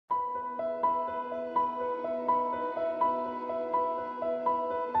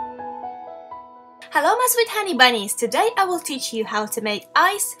Hello my sweet honey bunnies! Today I will teach you how to make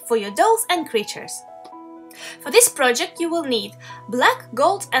eyes for your dolls and creatures. For this project you will need black,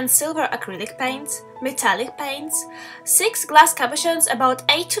 gold and silver acrylic paints, metallic paints, 6 glass cabochons about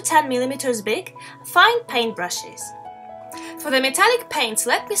 8 to 10 mm big, fine paint brushes. For the metallic paints,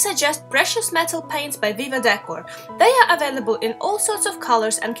 let me suggest precious metal paints by Viva Decor. They are available in all sorts of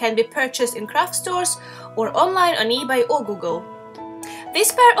colors and can be purchased in craft stores or online on eBay or Google.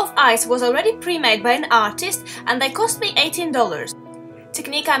 This pair of eyes was already pre-made by an artist and they cost me $18.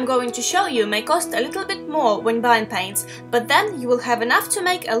 Technique I'm going to show you may cost a little bit more when buying paints, but then you will have enough to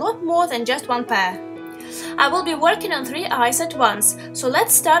make a lot more than just one pair. I will be working on 3 eyes at once, so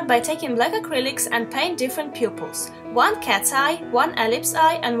let's start by taking black acrylics and paint different pupils. 1 cat's eye, 1 ellipse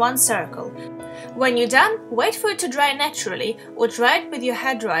eye and 1 circle. When you're done, wait for it to dry naturally or dry it with your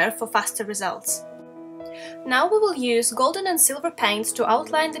hairdryer for faster results. Now we will use golden and silver paints to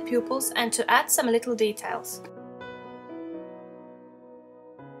outline the pupils and to add some little details.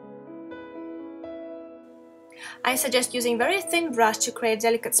 I suggest using very thin brush to create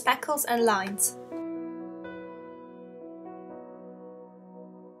delicate speckles and lines.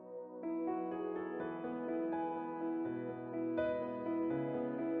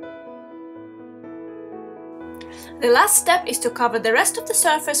 The last step is to cover the rest of the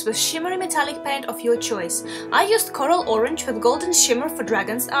surface with shimmery metallic paint of your choice. I used coral orange with golden shimmer for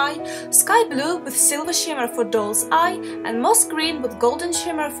dragon's eye, sky blue with silver shimmer for doll's eye, and moss green with golden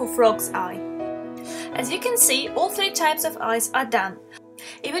shimmer for frog's eye. As you can see, all 3 types of eyes are done.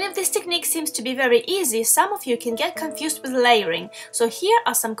 Even if this technique seems to be very easy, some of you can get confused with layering, so here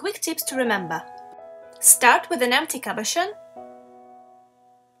are some quick tips to remember. Start with an empty cabochon.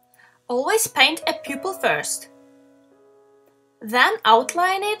 Always paint a pupil first. Then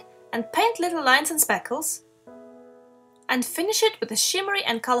outline it and paint little lines and speckles, and finish it with a shimmery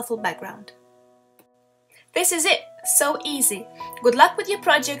and colorful background. This is it! So easy! Good luck with your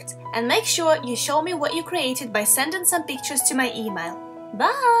project and make sure you show me what you created by sending some pictures to my email.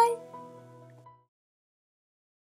 Bye!